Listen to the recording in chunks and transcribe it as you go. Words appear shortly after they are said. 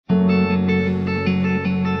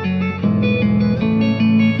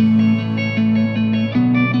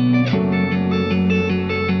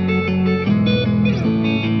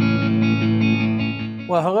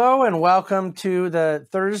welcome to the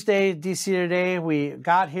Thursday DC Today. We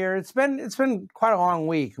got here. It's been quite a long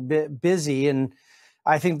week, a bit busy, and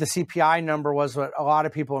I think the CPI number was what a lot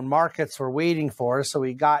of people in markets were waiting for. So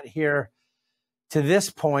we got here to this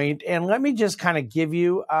point, and let me just kind of give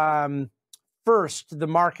you first the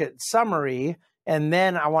market summary, and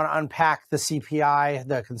then I want to unpack the CPI,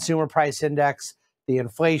 the consumer price index, the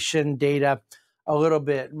inflation data a little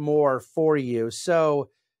bit more for you. So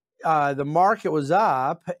the market was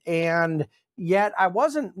up, and yet I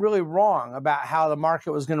wasn't really wrong about how the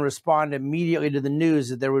market was going to respond immediately to the news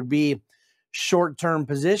that there would be short-term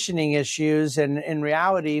positioning issues. And in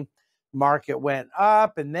reality, market went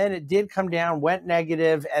up, and then it did come down, went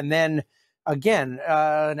negative, and then again,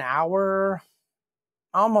 an hour,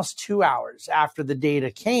 almost 2 hours after the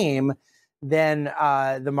data came, then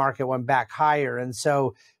the market went back higher. And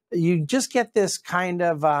so you just get this kind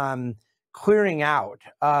of clearing out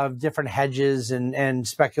of different hedges and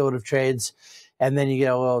speculative trades, and then you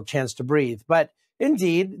get a little chance to breathe. But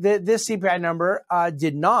indeed, this CPI number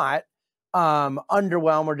did not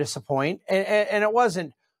underwhelm or disappoint, and it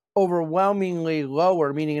wasn't overwhelmingly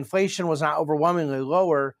lower, meaning inflation was not overwhelmingly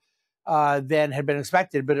lower than had been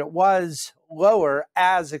expected, but it was lower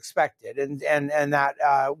as expected, and that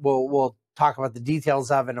we'll talk about the details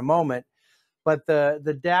of in a moment. But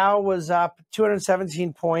the Dow was up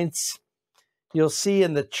 217 points. You'll see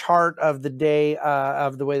in the chart of the day,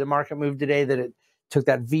 of the way the market moved today, that it took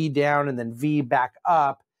that V down and then V back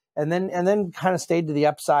up, and then kind of stayed to the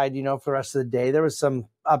upside, for the rest of the day. There was some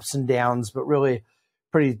ups and downs, but really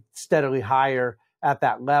pretty steadily higher at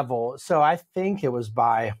that level. So I think it was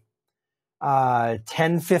by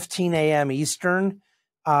 10:15 a.m. Eastern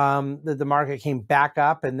that the market came back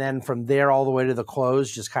up, and then from there all the way to the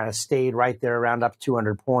close, just kind of stayed right there around up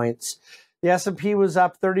 200 points. The S&P was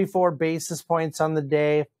up 34 basis points on the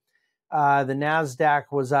day. The NASDAQ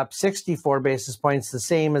was up 64 basis points, the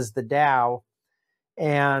same as the Dow.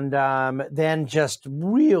 And then just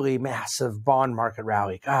really massive bond market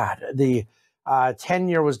rally. God, the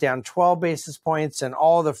 10-year was down 12 basis points, and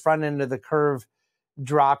all the front end of the curve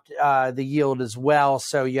dropped the yield as well.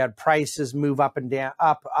 So you had prices move up and down,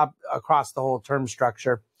 up across the whole term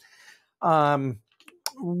structure.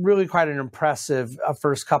 Really quite an impressive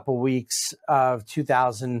first couple weeks of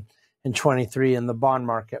 2023 in the bond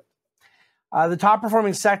market. The top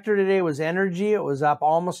performing sector today was energy. It was up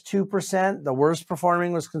almost 2%. The worst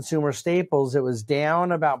performing was consumer staples. It was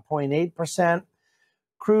down about 0.8%.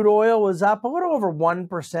 Crude oil was up a little over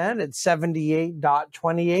 1% at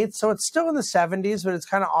 78.28. So it's still in the 70s, but it's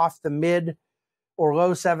kind of off the mid or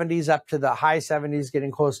low 70s up to the high 70s,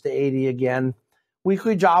 getting close to 80 again.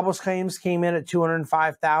 Weekly jobless claims came in at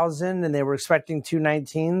 205,000, and they were expecting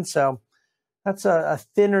 219. So that's a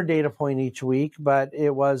thinner data point each week, but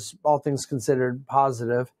it was, all things considered,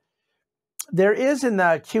 positive. There is in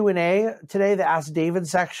the Q&A today, the Ask David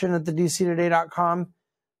section at the dctoday.com,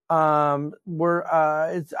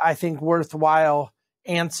 it's, I think, worthwhile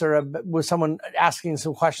answer with someone asking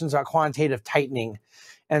some questions about quantitative tightening.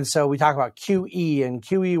 And so we talk about QE and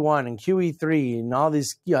QE1 and QE3 and all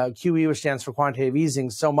these, QE, which stands for quantitative easing,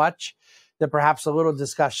 so much that perhaps a little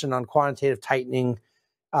discussion on quantitative tightening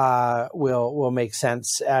will make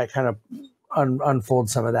sense, kind of unfold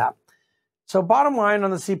some of that. So bottom line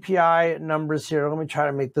on the CPI numbers here, let me try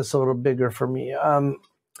to make this a little bigger for me.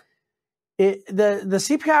 The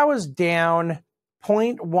CPI was down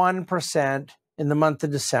 0.1% in the month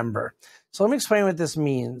of December. So let me explain what this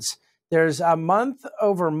means. There's a month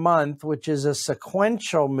over month, which is a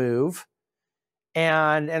sequential move.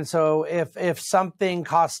 And so if something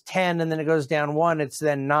costs 10 and then it goes down 1, it's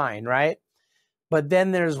then 9, right? But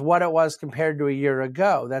then there's what it was compared to a year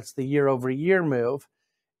ago. That's the year over year move.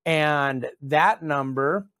 And that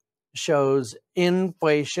number shows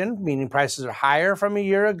inflation, meaning prices are higher from a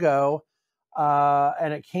year ago.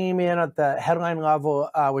 And it came in at the headline level,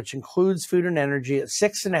 which includes food and energy, at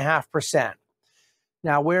 6.5%.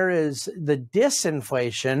 Now, where is the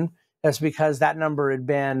disinflation? That's because that number had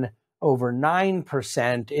been over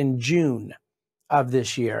 9% in June of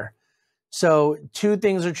this year. So two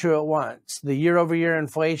things are true at once. The year-over-year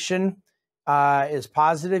inflation is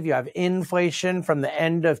positive. You have inflation from the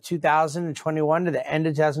end of 2021 to the end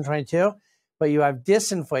of 2022, but you have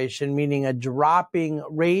disinflation, meaning a dropping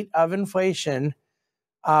rate of inflation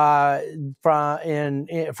from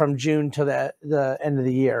June to the end of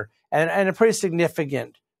the year. And a pretty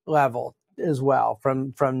significant level as well,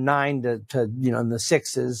 from 9 to in the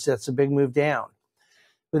 6s. That's a big move down.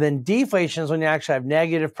 But then deflation is when you actually have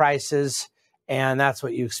negative prices, and that's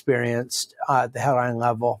what you experienced at the headline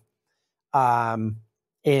level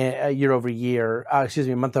year over year,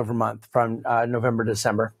 month over month from November to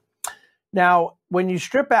December. Now, when you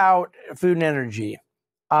strip out food and energy,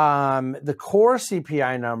 the core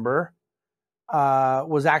CPI number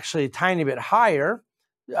was actually a tiny bit higher.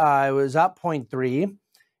 It was up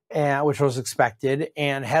 0.3, which was expected,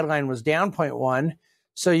 and headline was down 0.1.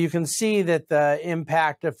 So you can see that the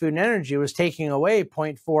impact of food and energy was taking away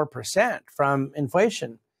 0.4% from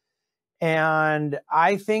inflation. And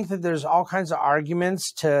I think that there's all kinds of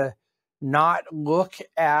arguments to not look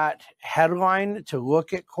at headline, to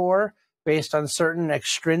look at core based on certain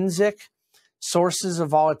extrinsic sources of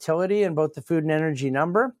volatility in both the food and energy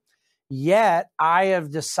number. Yet I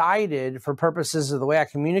have decided, for purposes of the way I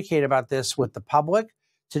communicate about this with the public,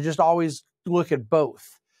 to just always look at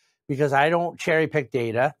both, because I don't cherry pick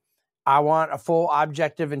data. I want a full,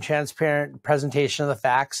 objective, and transparent presentation of the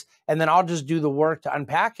facts, and then I'll just do the work to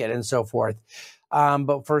unpack it and so forth.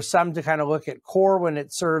 But for some to kind of look at core when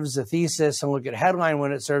it serves a thesis and look at headline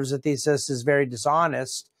when it serves a thesis is very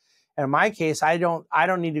dishonest. And in my case, I don't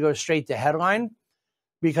need to go straight to headline,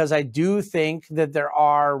 because I do think that there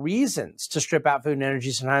are reasons to strip out food and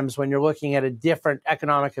energy sometimes when you're looking at a different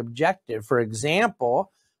economic objective. For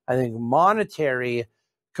example, I think monetary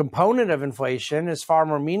component of inflation is far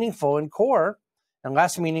more meaningful in core and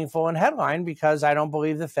less meaningful in headline, because I don't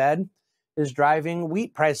believe the Fed is driving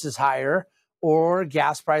wheat prices higher or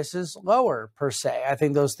gas prices lower per se. I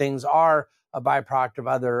think those things are a byproduct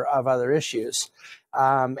of other issues.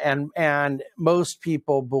 And most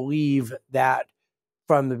people believe that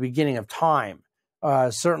from the beginning of time,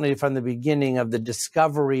 certainly from the beginning of the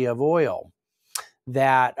discovery of oil,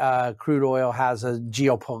 that crude oil has a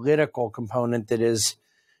geopolitical component that is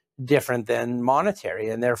different than monetary.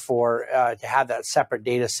 And therefore, to have that separate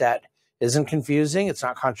data set isn't confusing. It's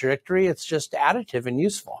not contradictory. It's just additive and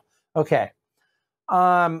useful. Okay.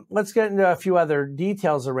 Let's get into a few other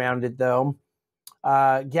details around it, though.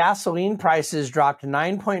 Gasoline prices dropped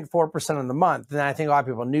 9.4% in the month. And I think a lot of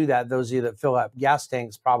people knew that. Those of you that fill up gas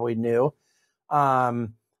tanks probably knew.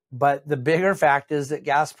 But the bigger fact is that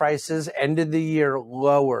gas prices ended the year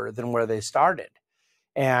lower than where they started.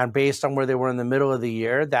 And based on where they were in the middle of the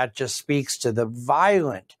year, that just speaks to the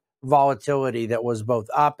violent volatility that was both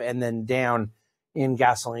up and then down in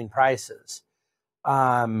gasoline prices.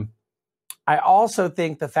 I also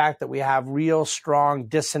think the fact that we have real strong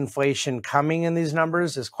disinflation coming in these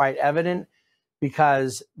numbers is quite evident,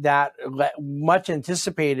 because that much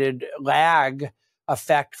anticipated lag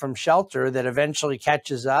effect from shelter that eventually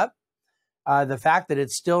catches up, the fact that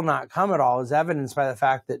it's still not come at all is evidenced by the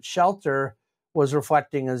fact that shelter was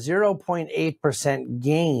reflecting a 0.8%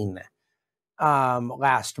 gain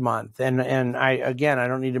last month. And I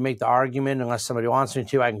don't need to make the argument unless somebody wants me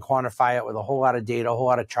to. I can quantify it with a whole lot of data, a whole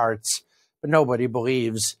lot of charts. But nobody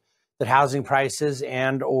believes that housing prices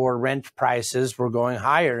and or rent prices were going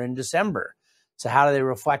higher in December. So how do they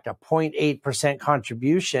reflect a 0.8%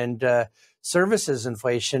 contribution to services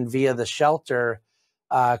inflation via the shelter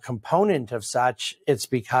component of such? It's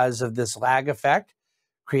because of this lag effect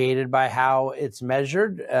created by how it's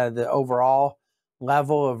measured, the overall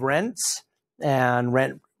level of rents and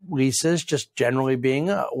rent leases just generally being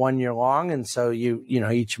 1 year long. And so you know,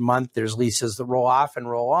 each month there's leases that roll off and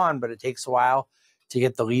roll on, but it takes a while to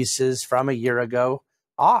get the leases from a year ago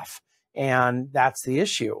off. And that's the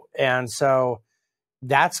issue. And so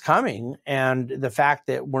that's coming. And the fact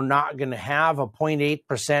that we're not going to have a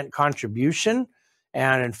 0.8% contribution,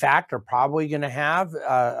 and in fact are probably going to have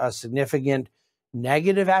a significant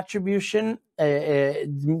negative attribution,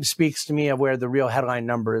 it speaks to me of where the real headline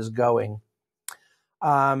number is going.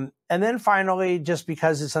 And then finally, just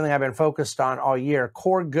because it's something I've been focused on all year,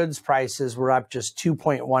 core goods prices were up just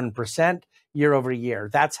 2.1% year over year.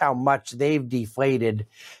 That's how much they've deflated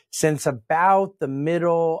since about the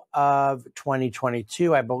middle of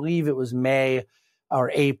 2022. I believe it was May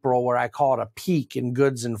or April where I call it a peak in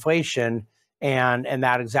goods inflation. And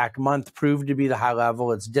that exact month proved to be the high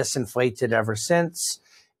level. It's disinflated ever since.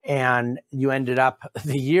 And you ended up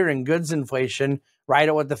the year in goods inflation right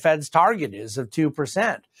at what the Fed's target is of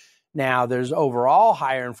 2%. Now, there's overall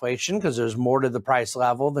higher inflation because there's more to the price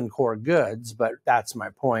level than core goods, but that's my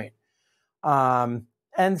point. And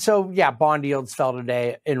so, yeah, bond yields fell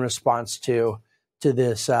today in response to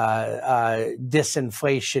this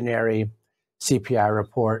disinflationary CPI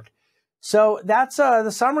report. So that's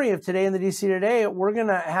the summary of today in the DC Today. We're going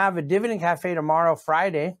to have a Dividend Cafe tomorrow,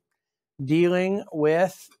 Friday, dealing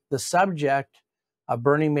with the subject of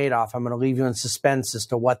Bernie Madoff. I'm going to leave you in suspense as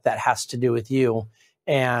to what that has to do with you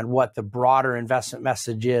and what the broader investment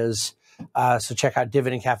message is. So check out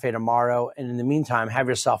Dividend Cafe tomorrow. And in the meantime, have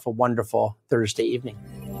yourself a wonderful Thursday evening.